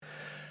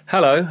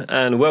Hello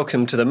and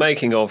welcome to the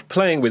making of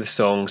Playing with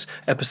Songs,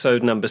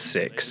 episode number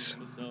 6.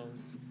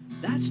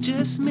 That's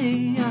just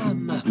me,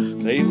 I'm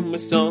playing my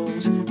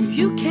songs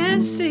you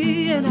can't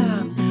see, and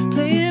I'm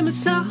playing my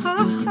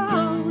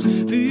songs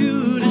for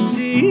you to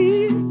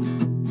see.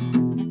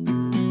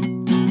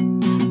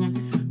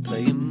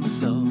 Playing my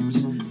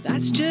songs,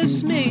 that's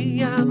just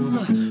me,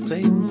 I'm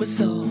playing my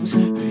songs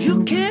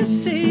you can't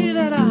see,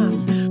 that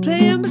I'm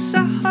playing my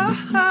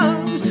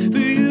songs for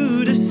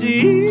you to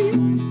see.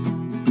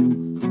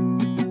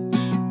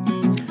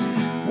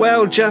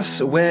 Well,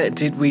 just where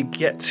did we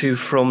get to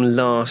from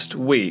last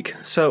week?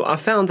 So I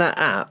found that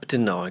app,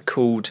 didn't I,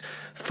 called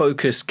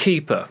Focus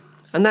Keeper.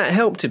 And that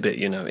helped a bit,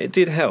 it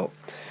did help.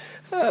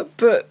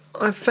 But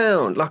I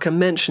found, like I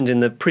mentioned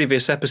in the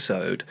previous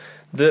episode,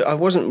 that I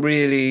wasn't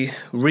really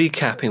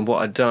recapping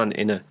what I'd done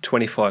in a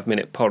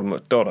 25-minute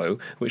Pomodoro,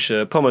 which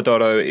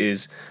Pomodoro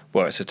is,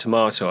 well, it's a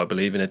tomato, I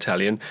believe, in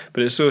Italian,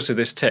 but it's also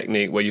this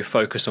technique where you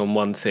focus on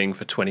one thing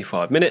for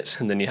 25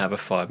 minutes and then you have a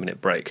 5-minute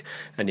break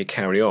and you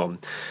carry on.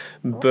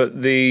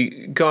 But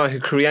the guy who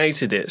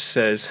created it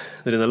says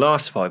that in the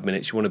last 5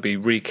 minutes you want to be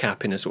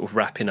recapping and sort of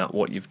wrapping up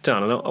what you've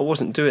done, and I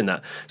wasn't doing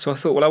that. So I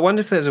thought, well, I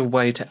wonder if there's a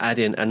way to add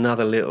in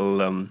another little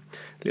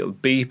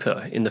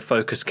beeper in the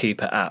Focus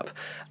Keeper app.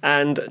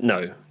 And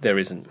no, there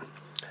isn't.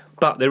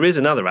 But there is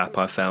another app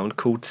I found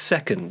called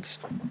Seconds.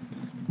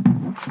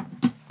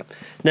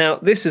 Now,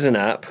 this is an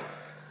app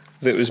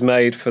that was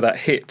made for that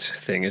HIIT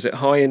thing. Is it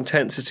high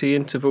intensity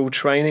interval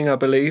training, I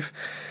believe?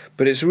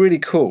 But it's really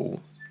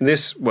cool.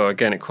 This, well,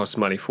 again, it costs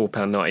money,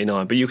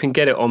 £4.99, but you can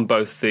get it on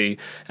both the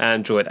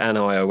Android and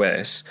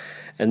iOS.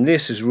 And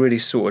this has really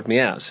sorted me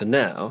out. So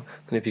now,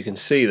 and if you can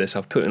see this,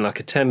 I've put in like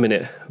a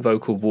 10-minute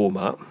vocal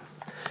warm-up.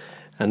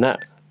 And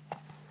that,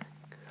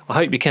 I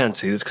hope you can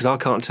see this because I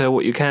can't tell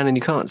what you can and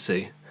you can't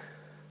see.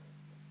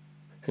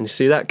 And you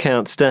see that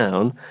counts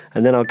down,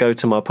 and then I'll go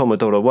to my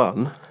Pomodoro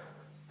 1,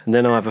 and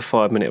then I have a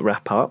 5-minute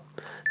wrap-up,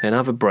 then I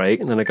have a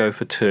break, and then I go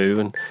for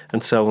 2,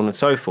 and so on and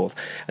so forth.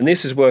 And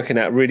this is working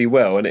out really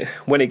well, and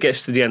when it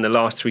gets to the end, the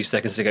last 3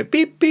 seconds, they go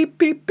beep, beep,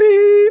 beep,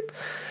 beep.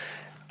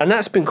 And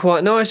that's been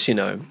quite nice,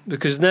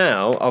 because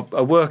now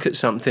I work at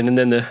something and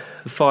then the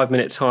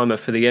 5-minute timer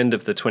for the end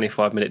of the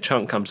 25-minute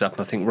chunk comes up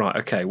and I think, right,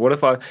 okay, what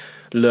have I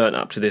learnt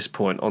up to this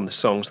point on the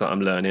songs that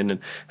I'm learning, and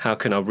how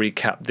can I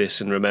recap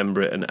this and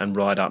remember it and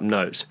write up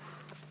notes?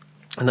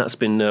 And that's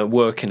been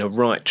working a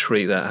right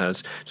treat, that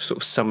has, to sort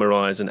of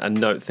summarise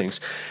and note things.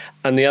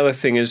 And the other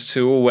thing is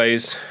to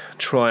always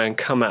try and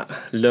come at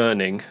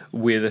learning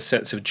with a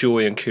sense of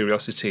joy and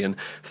curiosity and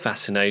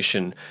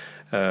fascination,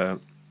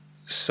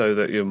 so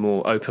that you're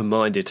more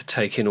open-minded to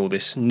take in all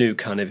this new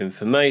kind of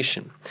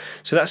information.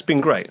 So that's been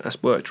great.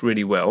 That's worked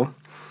really well.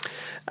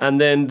 And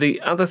then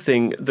the other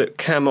thing that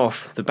came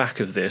off the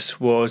back of this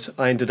was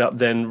I ended up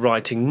then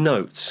writing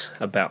notes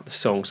about the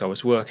songs I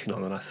was working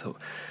on, and I thought,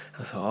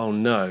 oh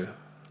no,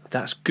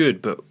 that's good,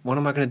 but what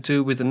am I going to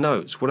do with the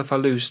notes? What if I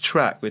lose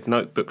track with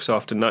notebooks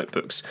after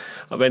notebooks?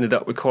 I've ended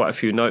up with quite a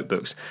few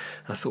notebooks.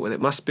 And I thought, well, there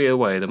must be a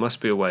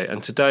way.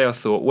 And today I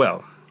thought,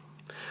 well,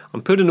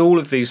 I'm putting all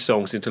of these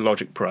songs into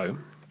Logic Pro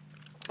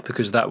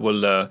because that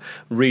will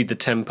read the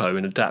tempo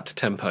and adapt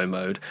tempo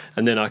mode,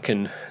 and then I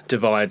can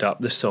divide up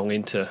the song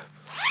into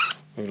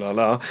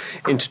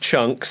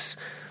chunks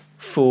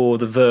for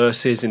the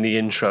verses in the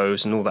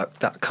intros and all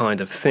that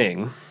kind of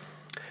thing.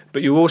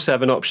 But you also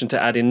have an option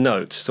to add in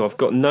notes. So I've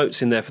got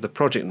notes in there for the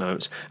project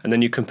notes, and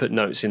then you can put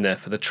notes in there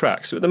for the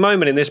tracks. So at the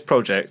moment in this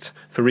project,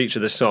 for each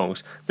of the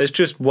songs, there's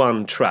just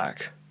one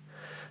track.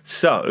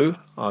 So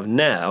I've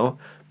now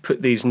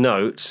put these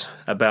notes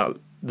about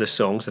the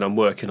songs that I'm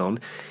working on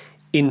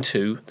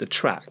into the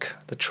track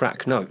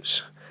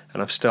notes.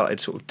 And I've started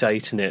sort of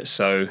dating it,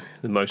 so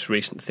the most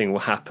recent thing will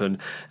happen,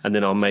 and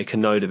then I'll make a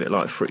note of it.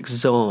 Like, for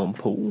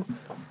example,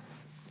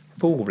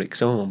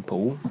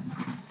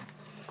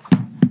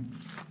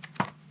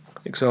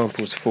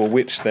 examples for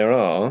which there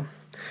are,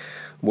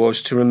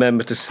 was to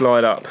remember to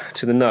slide up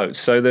to the notes.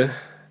 So the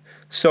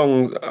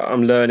song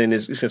I'm learning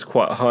is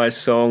quite a high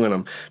song, and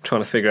I'm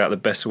trying to figure out the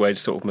best way to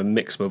sort of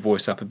mix my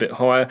voice up a bit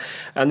higher.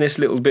 And this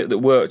little bit that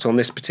worked on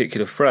this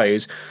particular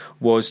phrase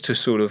was to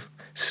sort of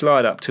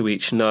slide up to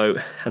each note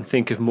and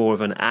think of more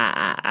of an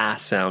ah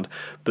sound,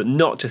 but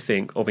not to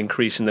think of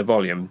increasing the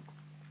volume,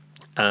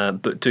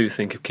 but do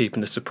think of keeping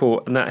the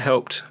support, and that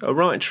helped a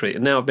right treat.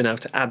 And now I've been able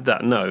to add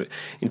that note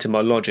into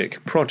my Logic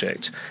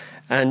project,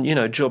 and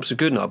jobs are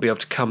good, and I'll be able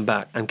to come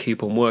back and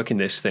keep on working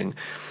on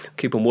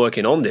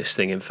this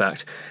thing, in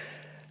fact.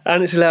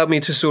 And it's allowed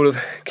me to sort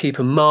of keep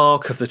a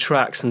mark of the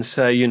tracks and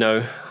say,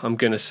 I'm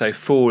going to say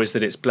 4 is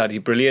that it's bloody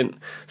brilliant,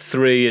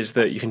 3 is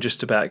that you can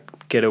just about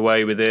get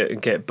away with it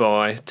and get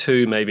by,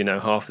 2 maybe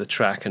know half the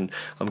track, and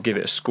I'll give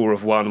it a score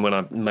of 1 when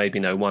I maybe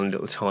know one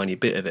little tiny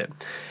bit of it.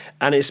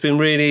 And it's been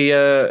really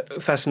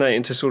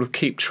fascinating to sort of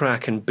keep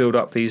track and build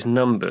up these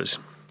numbers.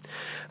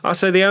 I'd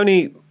say the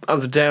only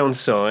other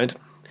downside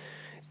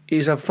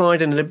is I'm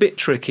finding it a bit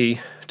tricky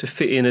to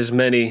fit in as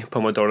many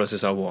pomodoros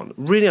as I want.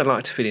 Really, I'd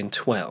like to fit in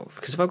 12,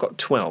 because if I've got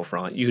 12,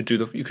 right, you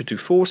could do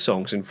 4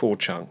 songs in 4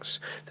 chunks,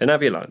 then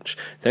have your lunch,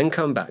 then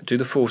come back, do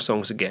the 4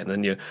 songs again,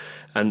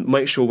 and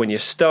make sure when you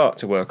start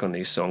to work on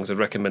these songs, I'd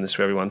recommend this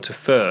for everyone, to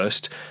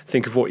first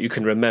think of what you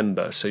can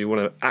remember. So you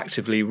want to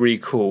actively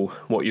recall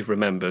what you've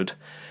remembered,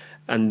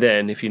 and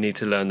then if you need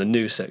to learn the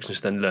new sections,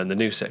 then learn the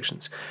new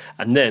sections.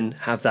 And then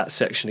have that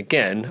section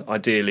again,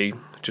 ideally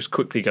just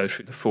quickly go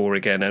through the 4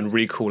 again and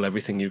recall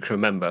everything you can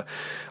remember.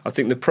 I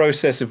think the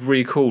process of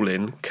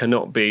recalling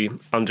cannot be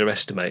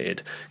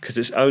underestimated, because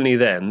it's only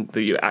then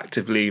that you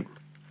actively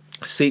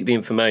seek the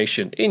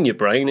information in your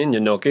brain, in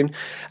your noggin,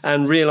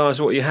 and realise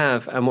what you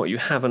have and what you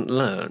haven't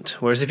learnt.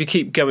 Whereas if you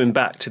keep going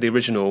back to the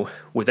original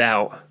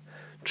without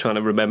trying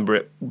to remember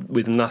it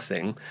with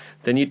nothing,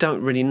 then you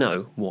don't really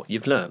know what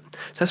you've learnt.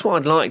 So that's what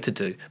I'd like to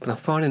do, but I'm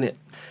finding it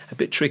a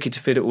bit tricky to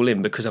fit it all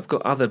in, because I've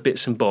got other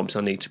bits and bobs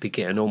I need to be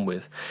getting on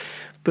with.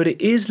 But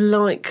it is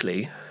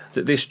likely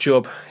that this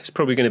job is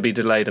probably going to be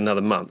delayed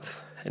another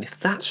month. And if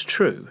that's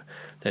true,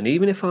 then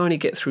even if I only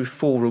get through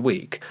 4 a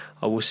week,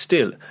 I will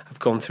still have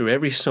gone through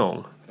every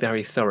song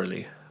very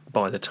thoroughly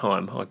by the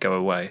time I go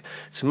away.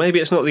 So maybe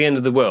it's not the end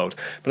of the world,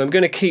 but I'm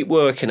going to keep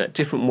working at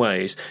different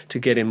ways to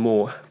get in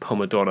more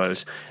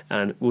pomodoros,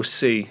 and we'll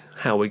see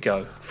how we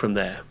go from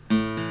there.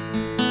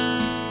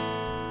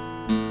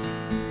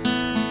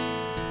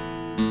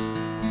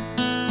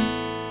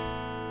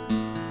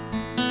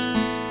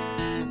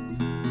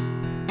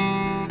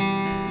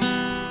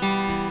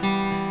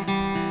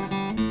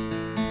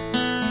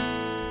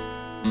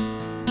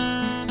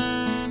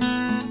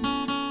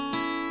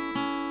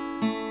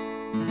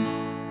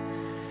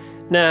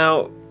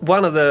 Now,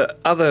 one of the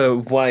other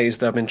ways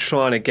that I've been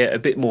trying to get a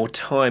bit more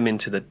time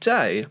into the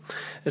day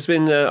has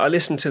been, I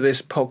listened to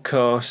this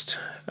podcast,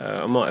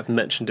 I might have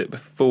mentioned it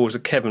before, it was a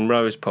Kevin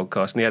Rose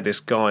podcast, and he had this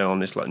guy on,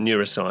 this like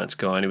neuroscience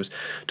guy, and he was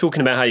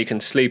talking about how you can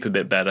sleep a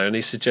bit better, and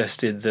he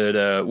suggested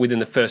that within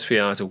the first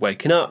few hours of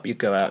waking up, you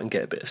go out and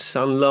get a bit of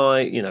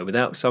sunlight,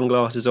 without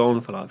sunglasses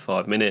on for like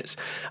 5 minutes,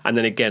 and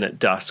then again at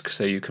dusk,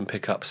 so you can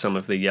pick up some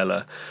of the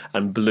yellow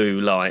and blue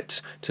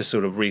light to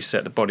sort of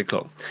reset the body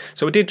clock.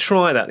 So I did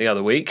try that the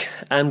other week,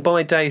 and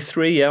by day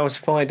 3, I was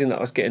finding that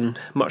I was getting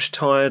much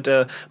tired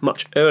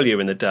much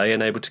earlier in the day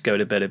and able to go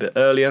to bed a bit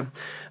earlier.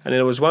 And then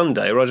there was one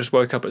day where I just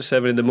woke up at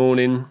 7 in the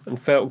morning and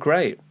felt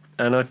great.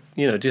 And I,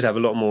 did have a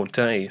lot more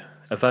day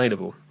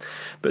available.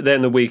 But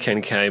then the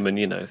weekend came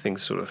and,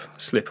 things sort of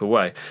slip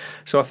away.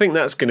 So I think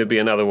that's going to be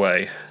another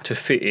way to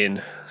fit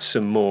in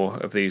some more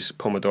of these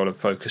Pomodoro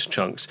focus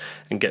chunks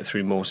and get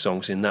through more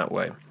songs in that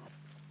way.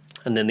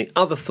 And then the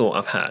other thought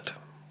I've had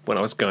when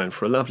I was going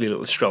for a lovely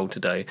little stroll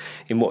today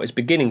in what is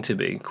beginning to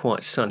be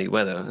quite sunny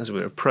weather as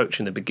we're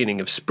approaching the beginning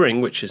of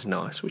spring, which is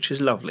nice, which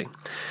is lovely,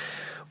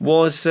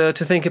 was to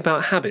think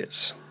about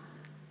habits.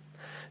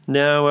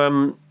 Now,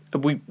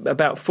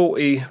 about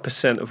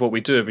 40% of what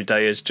we do every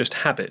day is just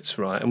habits,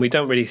 right? And we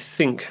don't really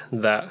think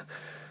that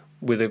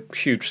with a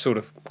huge sort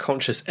of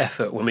conscious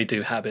effort when we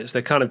do habits.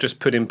 They're kind of just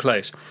put in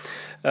place.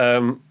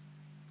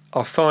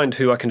 I'll find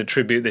who I can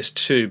attribute this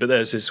to, but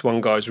there's this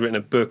one guy who's written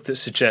a book that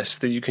suggests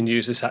that you can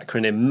use this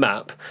acronym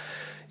MAP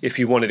if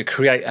you wanted to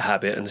create a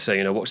habit and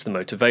say, what's the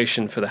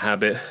motivation for the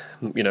habit,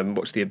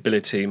 what's the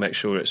ability, make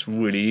sure it's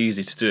really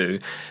easy to do,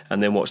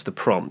 and then what's the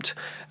prompt.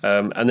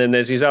 And then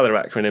there's these other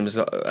acronyms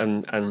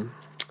and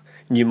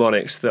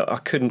mnemonics that I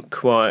couldn't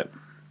quite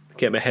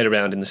get my head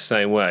around in the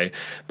same way.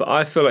 But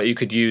I feel like you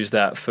could use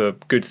that for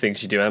good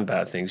things you do and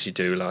bad things you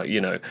do. Like,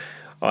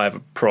 I have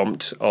a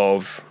prompt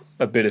of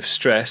a bit of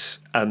stress,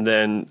 and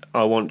then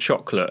I want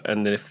chocolate,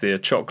 and if the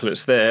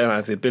chocolate's there, I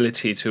have the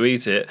ability to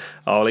eat it,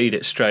 I'll eat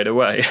it straight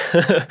away.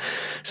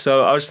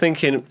 So I was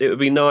thinking it would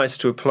be nice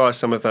to apply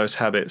some of those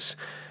habits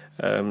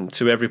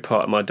to every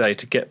part of my day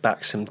to get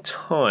back some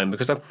time,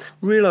 because I've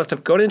realised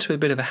I've got into a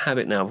bit of a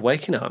habit now of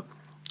waking up,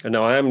 and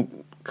now I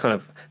am kind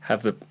of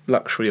have the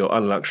luxury or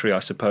unluxury, I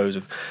suppose,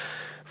 of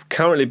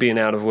currently being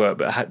out of work,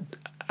 but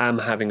am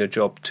having a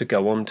job to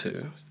go on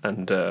to,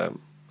 and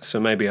so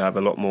maybe I have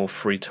a lot more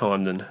free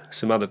time than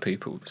some other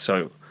people.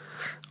 So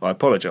I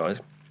apologise.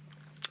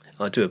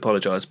 I do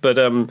apologise. But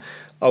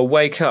I'll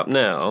wake up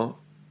now,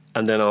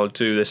 and then I'll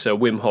do this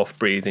Wim Hof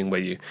breathing, where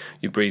you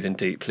breathe in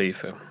deeply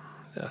for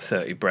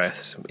 30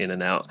 breaths in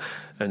and out,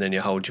 and then you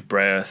hold your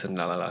breath and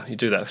la la la. You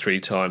do that 3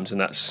 times, and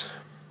that's,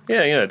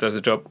 it does the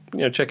job.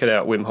 Check it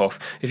out, Wim Hof.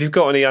 If you've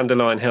got any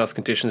underlying health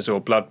conditions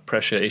or blood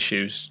pressure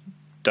issues,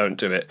 don't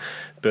do it.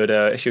 But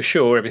if you're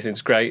sure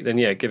everything's great, then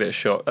give it a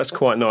shot. That's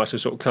quite nice to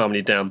sort of calm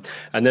you down.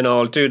 And then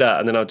I'll do that,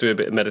 and then I'll do a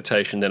bit of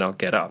meditation, then I'll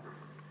get up.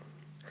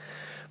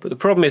 But the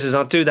problem is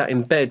I'll do that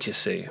in bed, you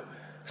see.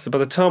 So by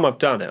the time I've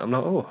done it, I'm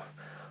like,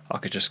 I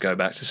could just go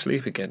back to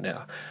sleep again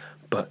now.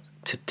 But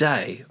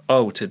today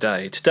was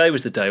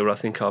the day where I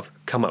think I've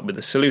come up with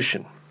a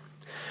solution.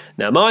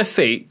 Now, my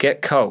feet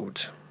get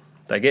cold.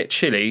 They get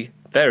chilly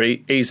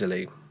very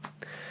easily.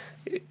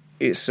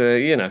 It's,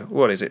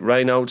 what is it,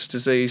 Raynaud's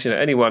disease?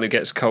 Anyone who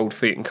gets cold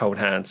feet and cold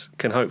hands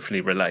can hopefully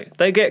relate.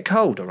 They get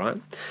cold, all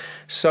right?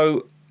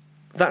 So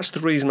that's the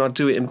reason I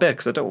do it in bed,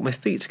 because I don't want my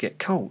feet to get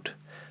cold.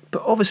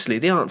 But obviously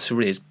the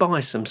answer is buy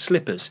some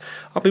slippers.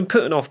 I've been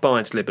putting off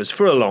buying slippers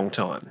for a long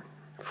time.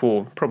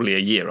 For probably a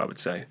year, I would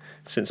say,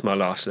 since my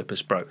last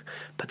slippers broke.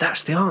 But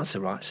that's the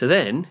answer, right? So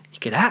then you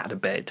get out of the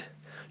bed,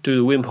 do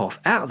the Wim Hof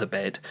out of the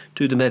bed,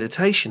 do the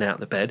meditation out of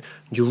the bed,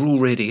 and you're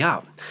already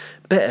up.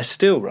 Better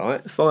still,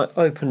 right? If I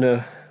open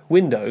the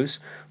windows,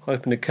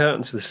 open the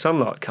curtains to the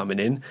sunlight coming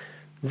in,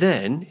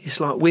 then it's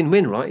like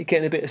win-win, right? You're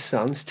getting a bit of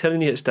sun, it's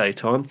telling you it's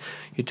daytime,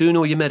 you're doing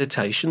all your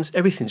meditations,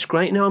 everything's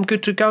great, now I'm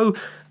good to go,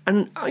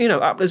 and,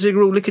 up the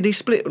ziggurat,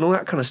 lickety-split, and all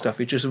that kind of stuff.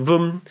 You just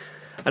vroom,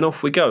 and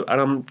off we go.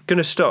 And I'm going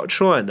to start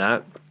trying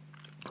that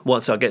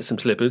once I get some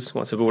slippers,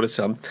 once I've ordered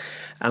some,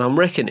 and I'm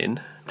reckoning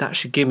that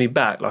should give me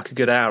back like a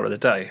good hour of the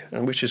day,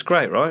 and which is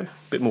great, right?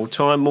 A bit more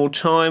time, more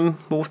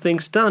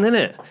things done,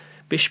 innit?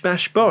 Bish,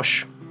 bash,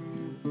 bosh.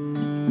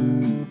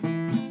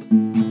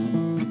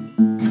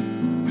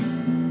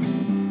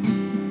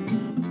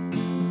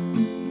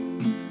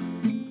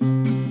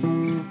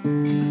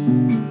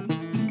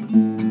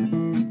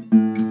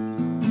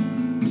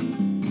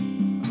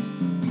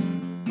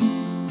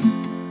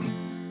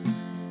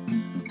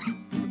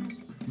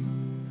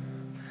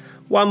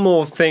 One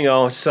more thing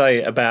I'll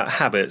say about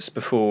habits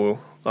before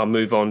I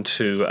move on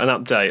to an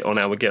update on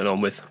how we're getting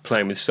on with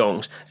Playing With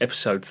Songs.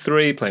 Episode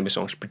 3, Playing With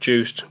Songs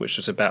Produced, which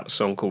was about a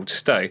song called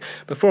Stay.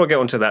 Before I get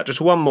on to that, just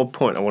one more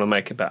point I want to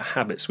make about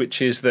habits,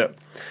 which is that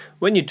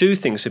when you do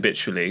things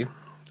habitually,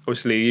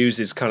 obviously it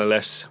uses kind of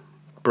less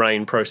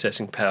brain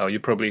processing power. You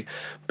probably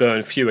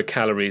burn fewer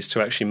calories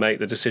to actually make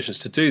the decisions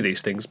to do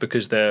these things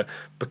because they're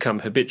become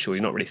habitual.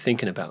 You're not really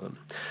thinking about them.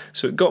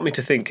 So it got me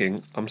to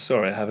thinking, I'm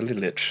sorry, I have a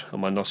little itch on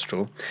my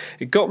nostril.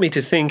 It got me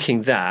to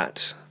thinking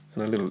that,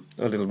 and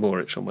a little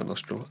more itch on my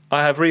nostril,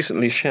 I have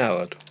recently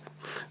showered,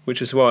 which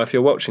is why if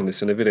you're watching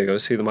this in a video, you'll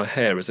see that my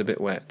hair is a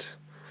bit wet.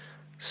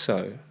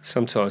 So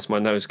sometimes my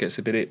nose gets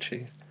a bit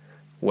itchy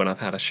when I've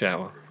had a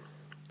shower.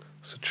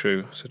 It's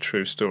a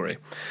true story.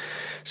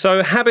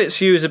 So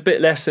habits use a bit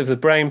less of the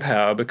brain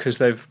power because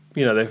they've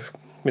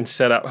been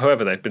set up,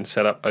 however they've been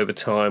set up over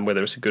time,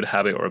 whether it's a good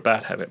habit or a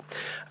bad habit.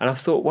 And I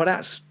thought, well,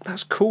 that's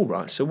cool,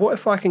 right? So what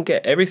if I can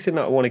get everything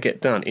that I want to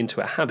get done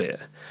into a habit?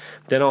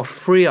 Then I'll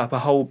free up a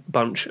whole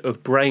bunch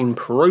of brain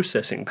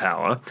processing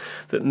power.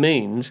 That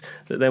means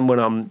that then when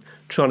I'm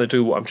trying to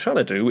do what I'm trying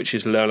to do, which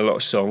is learn a lot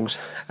of songs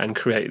and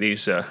create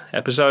these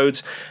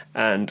episodes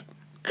and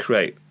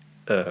create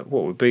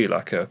what would be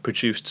like a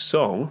produced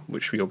song,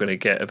 which you're going to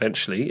get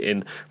eventually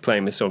in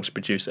Playing With Songs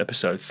Produced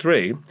episode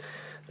 3,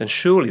 then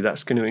surely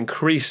that's going to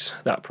increase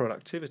that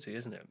productivity,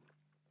 isn't it?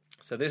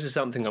 So this is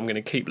something I'm going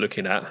to keep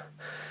looking at,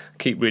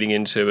 keep reading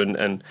into,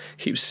 and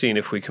keep seeing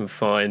if we can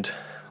find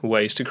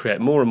ways to create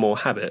more and more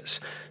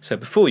habits. So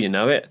before you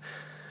know it,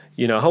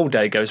 a whole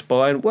day goes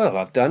by and, well,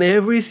 I've done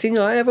everything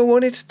I ever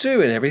wanted to do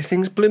and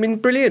everything's blooming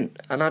brilliant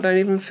and I don't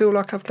even feel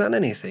like I've done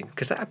anything,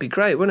 because that'd be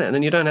great, wouldn't it? And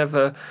then you don't have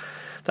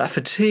that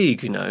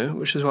fatigue,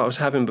 which is what I was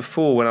having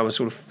before when I was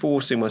sort of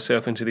forcing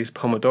myself into these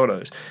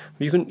pomodoros.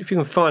 If you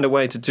can find a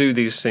way to do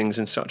these things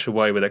in such a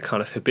way where they're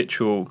kind of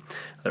habitual,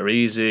 they're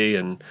easy,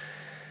 and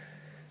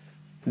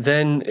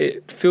then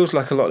it feels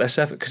like a lot less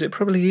effort, because it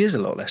probably is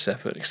a lot less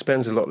effort. It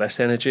expends a lot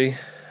less energy.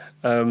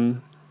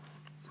 And,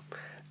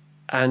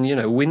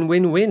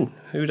 win-win-win.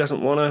 Who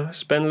doesn't want to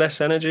spend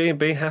less energy and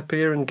be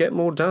happier and get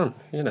more done?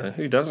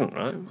 Who doesn't,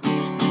 right?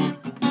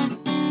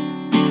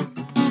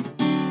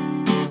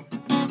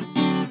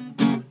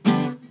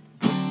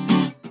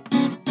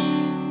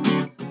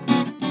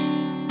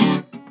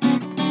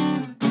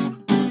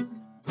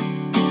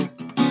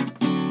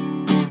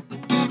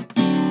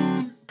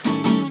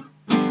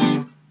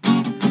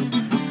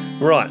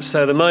 Right,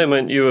 so the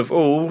moment you have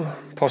all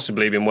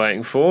possibly been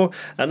waiting for,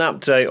 an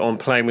update on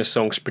Playing With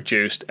Songs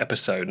Produced,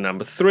 episode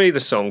number 3, the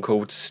song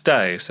called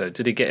Stay. So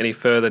did he get any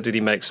further? Did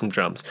he make some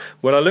drums?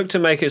 Well, I looked to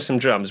make it some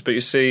drums, but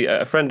you see,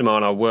 a friend of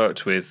mine I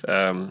worked with,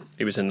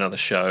 he was in another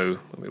show,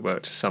 we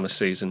worked a summer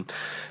season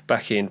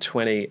back in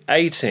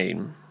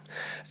 2018.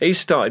 He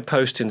started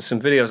posting some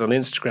videos on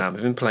Instagram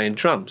of him playing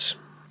drums,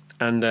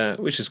 and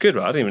which is good,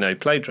 right? I didn't even know he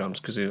played drums,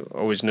 because I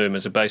always knew him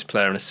as a bass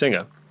player and a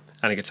singer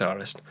and a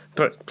guitarist,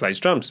 but plays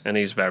drums, and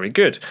he's very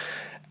good.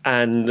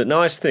 And the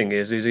nice thing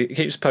is he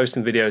keeps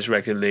posting videos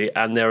regularly,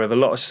 and there are a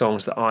lot of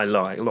songs that I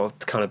like, a lot of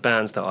kind of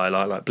bands that I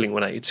like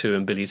Blink-182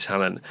 and Billy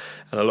Talent,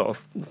 and a lot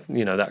of,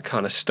 that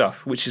kind of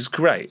stuff, which is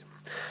great.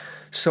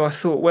 So I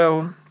thought,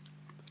 well,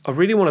 I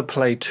really want to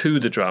play to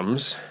the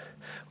drums.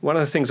 One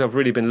of the things I've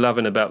really been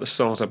loving about the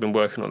songs I've been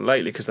working on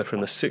lately, because they're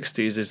from the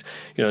 60s, is,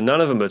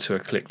 none of them are to a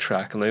click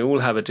track, and they all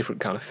have a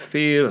different kind of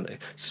feel, and they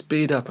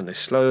speed up and they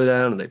slow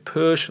down and they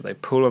push and they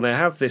pull, and they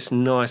have this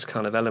nice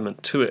kind of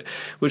element to it,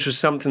 which was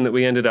something that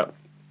we ended up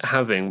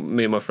having,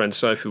 me and my friend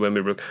Sophie, when we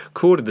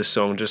recorded the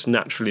song, just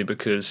naturally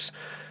because,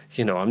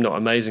 I'm not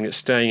amazing at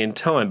staying in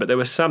time, but there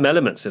were some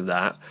elements of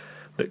that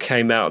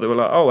came out that were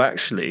like, oh,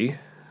 actually,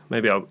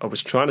 maybe I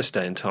was trying to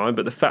stay in time,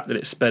 but the fact that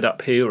it sped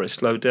up here or it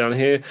slowed down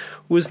here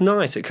was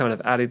nice. It kind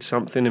of added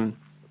something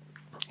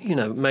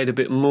and, made a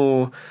bit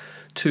more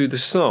to the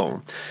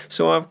song.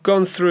 So I've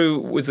gone through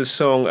with the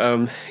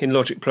song in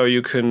Logic Pro.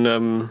 You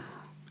can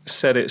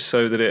set it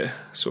so that it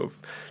sort of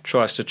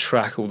tries to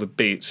track all the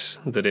beats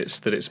that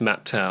it's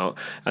mapped out,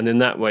 and then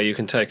that way you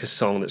can take a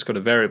song that's got a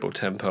variable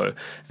tempo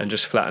and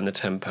just flatten the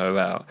tempo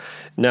out.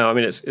 Now, I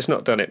mean, it's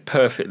not done it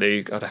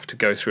perfectly. I'd have to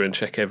go through and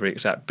check every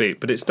exact beat,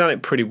 but it's done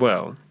it pretty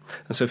well.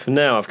 And so for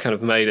now, I've kind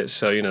of made it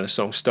so, the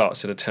song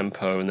starts at a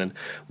tempo, and then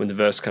when the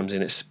verse comes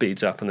in, it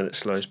speeds up, and then it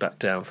slows back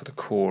down for the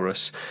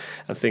chorus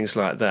and things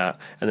like that.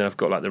 And then I've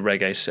got like the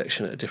reggae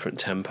section at a different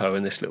tempo,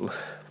 and this little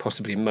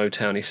possibly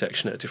Motowny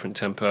section at a different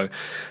tempo,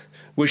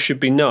 which should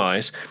be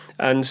nice.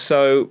 And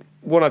so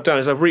what I've done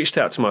is I've reached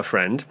out to my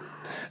friend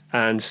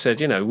and said,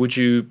 would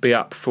you be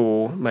up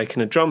for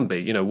making a drum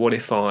beat? What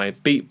if I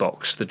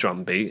beatbox the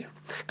drum beat?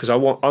 Because I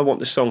want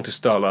the song to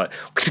start like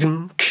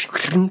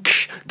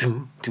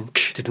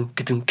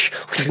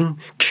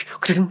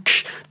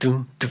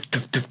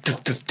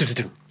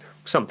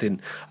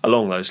something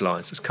along those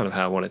lines. That's kind of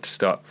how I want it to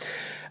start.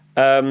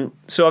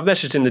 So I've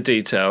messaged him the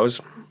details.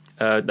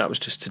 That was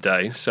just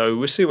today, so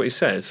we'll see what he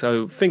says.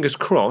 So fingers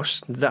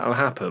crossed that'll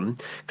happen,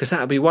 because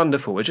that'll be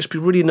wonderful. It'd just be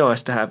really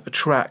nice to have a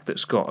track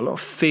that's got a lot of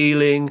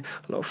feeling,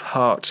 a lot of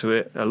heart to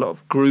it, a lot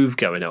of groove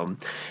going on,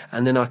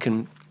 and then I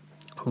can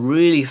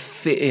really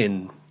fit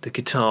in the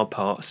guitar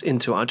parts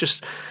into it. I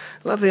just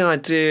love the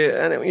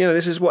idea, and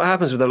this is what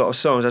happens with a lot of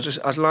songs.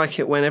 I like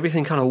it when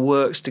everything kind of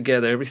works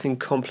together, everything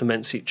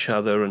complements each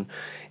other and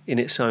in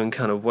its own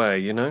kind of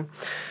way,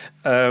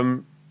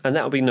 and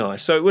that'll be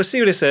nice. So we'll see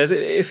what he says.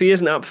 If he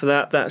isn't up for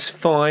that, that's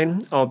fine.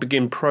 I'll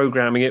begin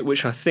programming it,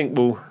 which I think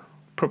will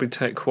probably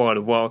take quite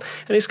a while.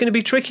 And it's going to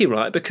be tricky,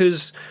 right?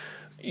 Because,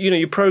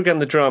 you program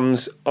the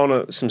drums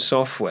on some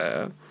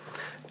software,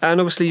 and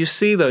obviously you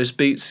see those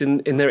beats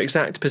in their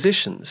exact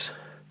positions.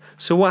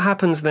 So what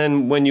happens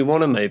then when you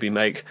want to maybe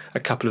make a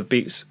couple of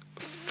beats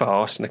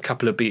fast and a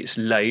couple of beats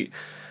late?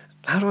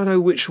 How do I know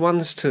which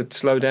ones to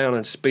slow down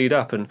and speed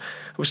up? And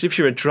obviously if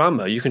you're a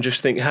drummer, you can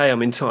just think, hey,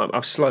 I'm in time,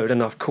 I've slowed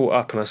and I've caught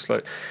up and I've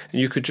slowed.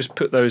 And you could just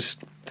put those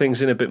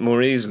things in a bit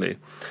more easily.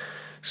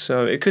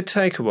 So it could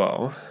take a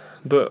while,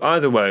 but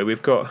either way,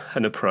 we've got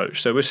an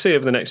approach. So we'll see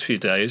over the next few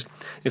days.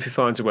 If he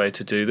finds a way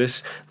to do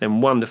this,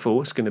 then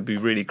wonderful, it's going to be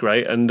really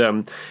great.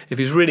 And if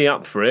he's really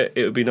up for it,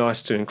 it would be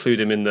nice to include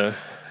him in the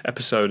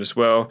episode as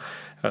well.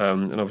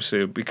 And obviously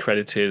it'll be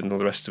credited and all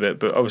the rest of it.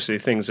 But obviously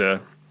things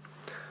are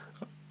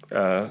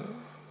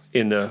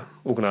in the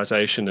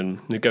organisation and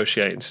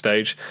negotiating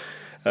stage,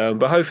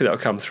 but hopefully that'll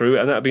come through,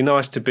 and that'll be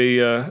nice to be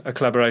a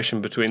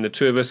collaboration between the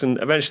two of us, and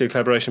eventually a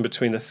collaboration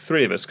between the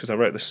three of us, because I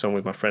wrote this song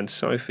with my friend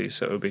Sophie,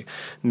 so it'll be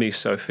me,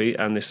 Sophie,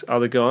 and this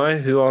other guy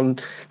who I'll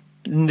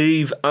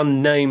leave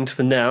unnamed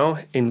for now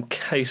in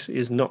case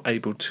he's not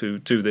able to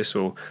do this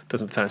or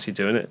doesn't fancy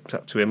doing it. It's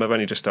up to him. I've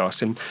only just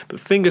asked him,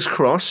 but fingers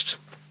crossed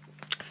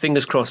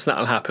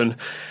that'll happen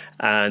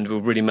and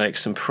we'll really make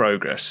some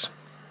progress.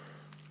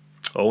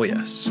 Oh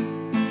yes.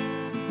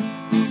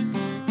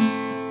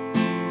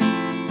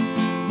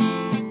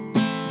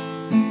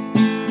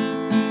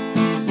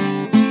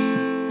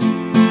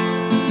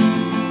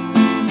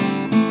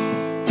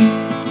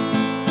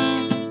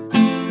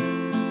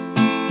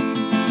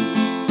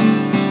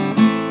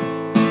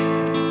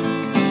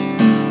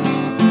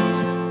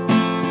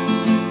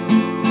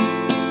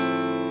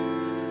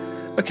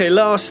 Okay,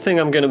 last thing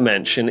I'm going to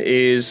mention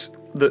is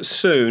that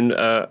soon,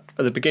 at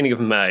the beginning of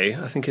May,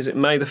 I think, is it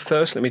May the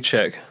 1st? Let me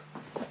check.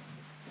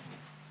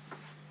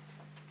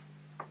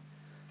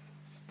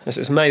 Yes,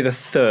 it's May the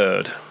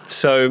 3rd.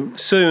 So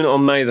soon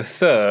on May the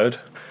 3rd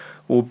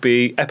will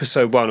be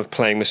episode 1 of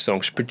Playing with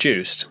Songs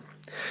produced.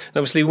 And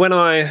obviously, when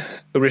I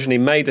originally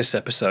made this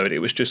episode, it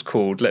was just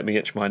called Let Me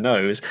Itch My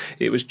Nose.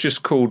 It was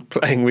just called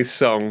Playing with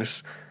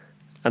Songs,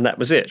 and that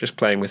was it, just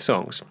playing with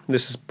songs.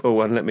 This is,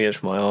 and Let Me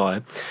Itch My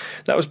Eye.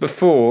 That was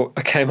before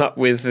I came up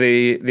with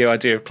the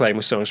idea of Playing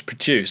with Songs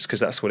produced,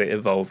 because that's what it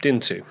evolved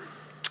into.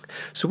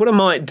 So what I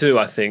might do,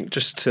 I think,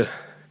 just to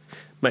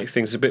make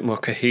things a bit more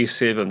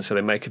cohesive and so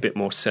they make a bit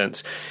more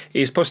sense,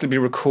 is possibly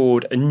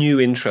record a new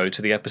intro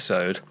to the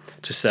episode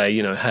to say,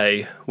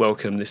 hey,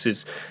 welcome, this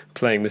is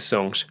Playing with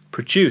Songs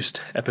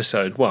produced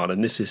episode 1,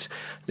 and this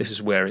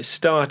is where it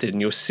started, and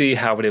you'll see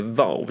how it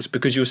evolves,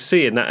 because you'll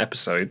see in that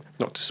episode,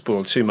 not to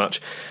spoil too much,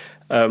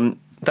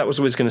 that was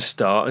always going to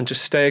start and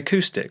just stay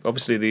acoustic.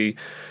 Obviously the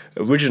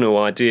original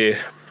idea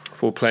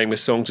for Playing with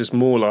Songs is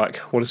more like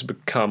what has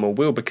become or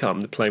will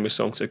become the Playing with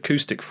Songs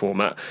acoustic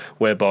format,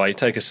 whereby you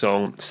take a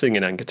song,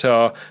 singing and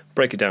guitar,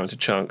 break it down into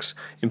chunks,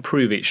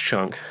 improve each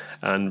chunk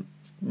and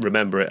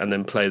remember it, and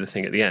then play the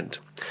thing at the end.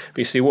 But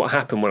you see, what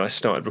happened when I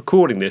started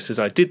recording this is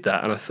I did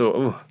that and I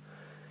thought,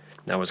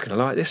 no one's going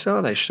to like this,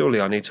 are they? Surely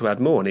I need to add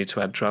more. I need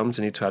to add drums,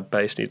 I need to add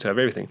bass, I need to have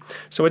everything.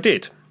 So I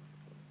did.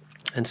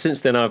 And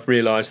since then I've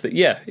realised that,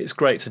 yeah, it's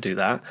great to do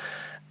that.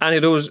 And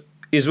it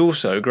is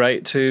also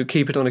great to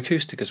keep it on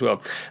acoustic as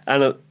well.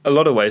 And a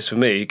lot of ways for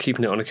me,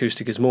 keeping it on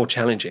acoustic is more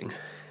challenging,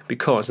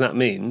 because that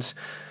means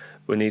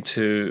we need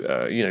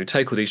to,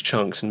 take all these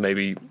chunks and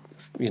maybe,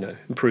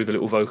 improve a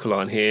little vocal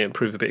line here,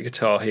 improve a bit of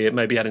guitar here,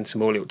 maybe add in some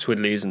more little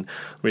twiddlies and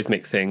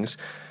rhythmic things.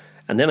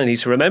 And then I need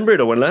to remember it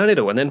all and learn it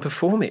all and then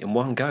perform it in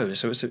one go.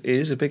 So it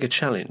is a bigger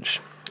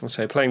challenge. And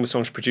so playing with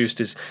songs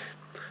produced is,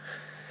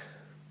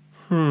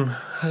 I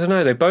don't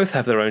know, they both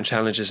have their own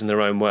challenges in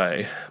their own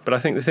way. But I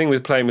think the thing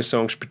with playing with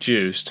songs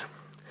produced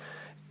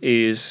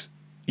is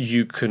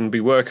you can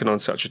be working on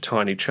such a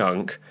tiny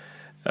chunk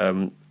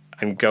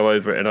and go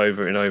over it and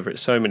over it and over it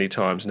so many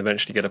times and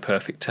eventually get a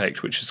perfect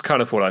take, which is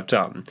kind of what I've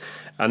done.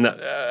 And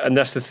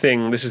that's the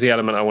thing, this is the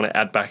element I want to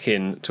add back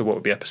in to what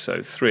would be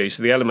episode 3.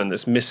 So the element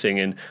that's missing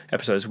in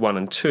episodes 1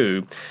 and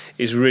 2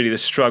 is really the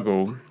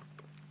struggle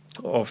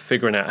of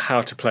figuring out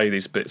how to play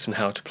these bits and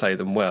how to play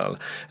them well.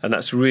 And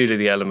that's really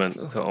the element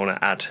that I want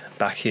to add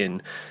back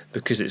in,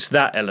 because it's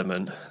that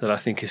element that I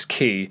think is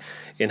key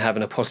in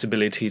having a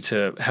possibility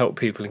to help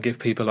people and give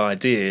people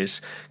ideas.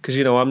 Because,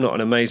 you know, I'm not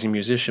an amazing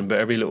musician, but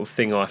every little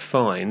thing I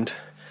find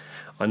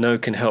I know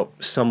can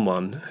help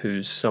someone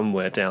who's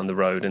somewhere down the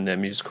road in their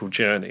musical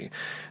journey,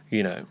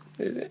 you know.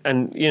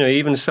 And, you know,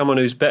 even someone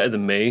who's better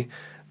than me,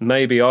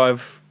 maybe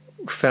I've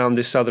found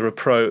this other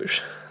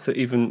approach that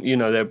even, you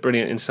know, they're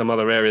brilliant in some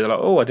other area. They're like,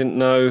 oh, I didn't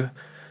know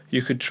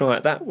you could try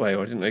it that way,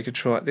 or I didn't know you could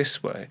try it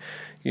this way.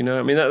 You know,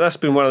 I mean, that's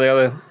been one of the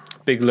other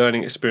big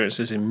learning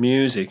experiences in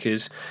music,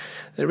 is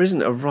there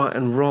isn't a right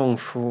and wrong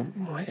for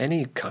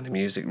any kind of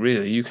music,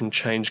 really. You can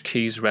change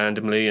keys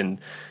randomly, and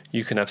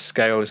you can have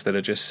scales that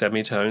are just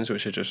semitones,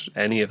 which are just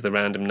any of the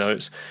random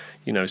notes,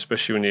 you know,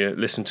 especially when you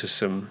listen to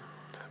some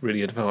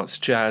really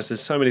advanced jazz.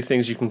 There's so many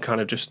things you can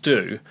kind of just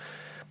do.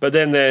 But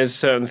then there's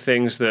certain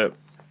things that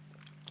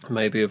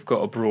maybe have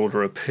got a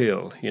broader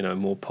appeal, you know,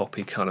 more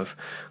poppy kind of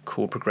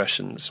chord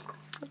progressions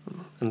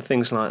and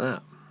things like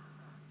that.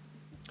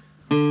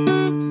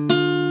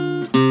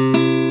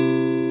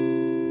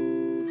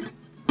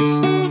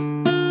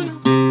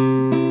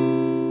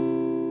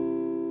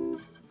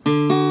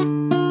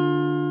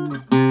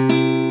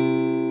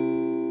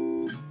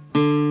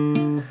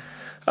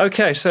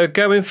 Okay, so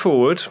going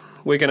forward,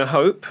 we're going to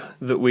hope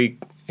that we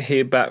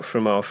hear back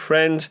from our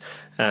friend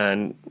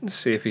and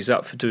see if he's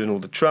up for doing all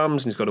the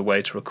drums and he's got a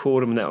way to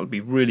record them, and that would be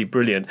really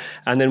brilliant.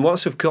 And then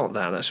once I've got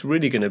that, that's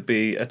really going to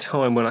be a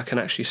time when I can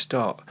actually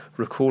start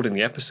recording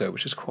the episode,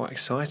 which is quite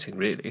exciting,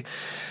 really.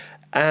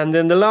 And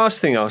then the last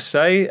thing I'll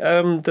say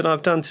that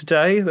I've done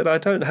today that I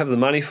don't have the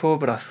money for,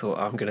 but I thought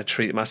I'm going to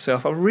treat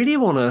myself. I really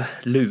want to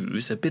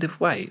lose a bit of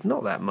weight,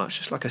 not that much,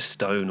 just like a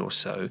stone or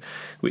so,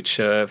 which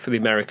for the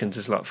Americans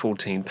is like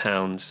 14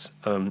 pounds.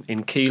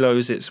 In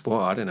kilos, it's what,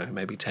 I don't know,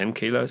 maybe 10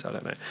 kilos, I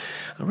don't know.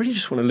 I really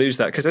just want to lose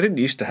that because I didn't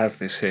used to have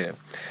this here.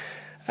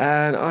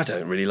 And I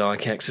don't really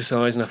like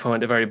exercise and I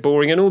find it very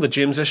boring. And all the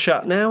gyms are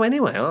shut now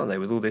anyway, aren't they,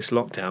 with all this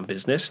lockdown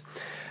business.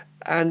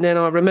 And then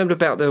I remembered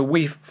about the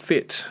Ring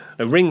Fit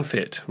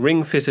Adventure,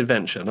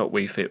 not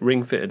Wii Fit,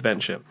 Ring Fit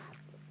Adventure.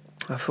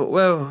 I thought,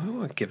 well,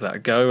 I'll give that a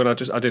go, and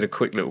I did a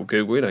quick little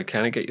Google, you know,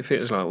 can it get you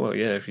fit? It's like, well,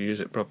 yeah, if you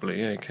use it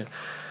properly, yeah, you can. I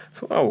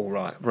thought, oh,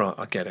 right,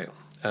 I get it.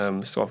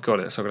 So I've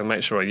got it, so I'm going to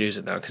make sure I use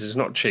it now, because it's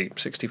not cheap,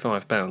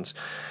 £65.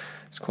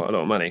 It's quite a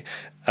lot of money.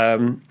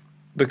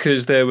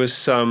 Because there was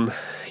some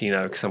kind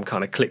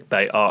of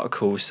clickbait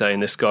article saying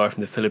this guy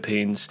from the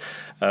Philippines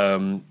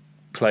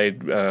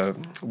played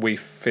Ring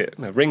Fit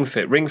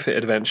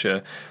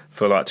Adventure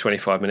for like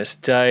 25 minutes a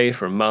day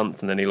for a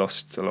month, and then he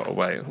lost a lot of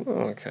weight.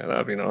 Oh, okay, that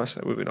would be nice.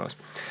 That would be nice.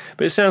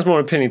 But it sounds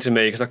more appealing to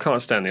me because I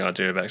can't stand the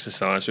idea of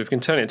exercise. So if we can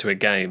turn it into a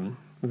game,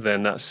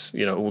 then that's,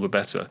 you know, all the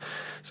better.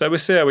 So we'll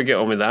see how we get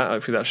on with that.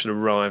 Hopefully that should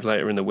arrive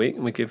later in the week,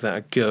 and we give that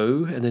a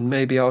go, and then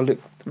maybe I'll look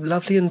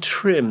lovely and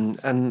trim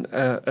and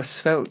a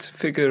svelte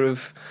figure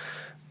of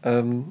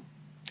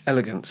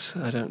elegance.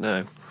 I don't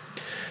know.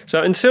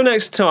 So until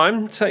next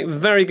time, take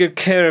very good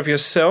care of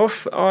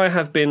yourself. I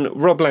have been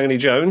Rob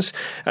Langley-Jones,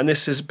 and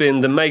this has been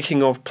the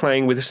Making of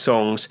Playing with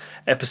Songs,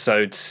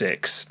 Episode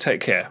 6.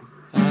 Take care.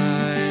 I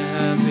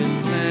have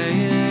been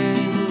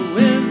playing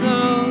with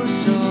those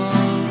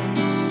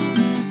songs,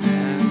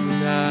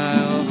 and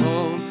I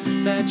hope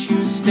that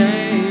you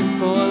stay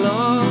for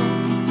long,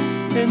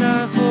 and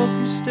I hope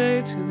you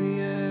stay to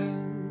the end.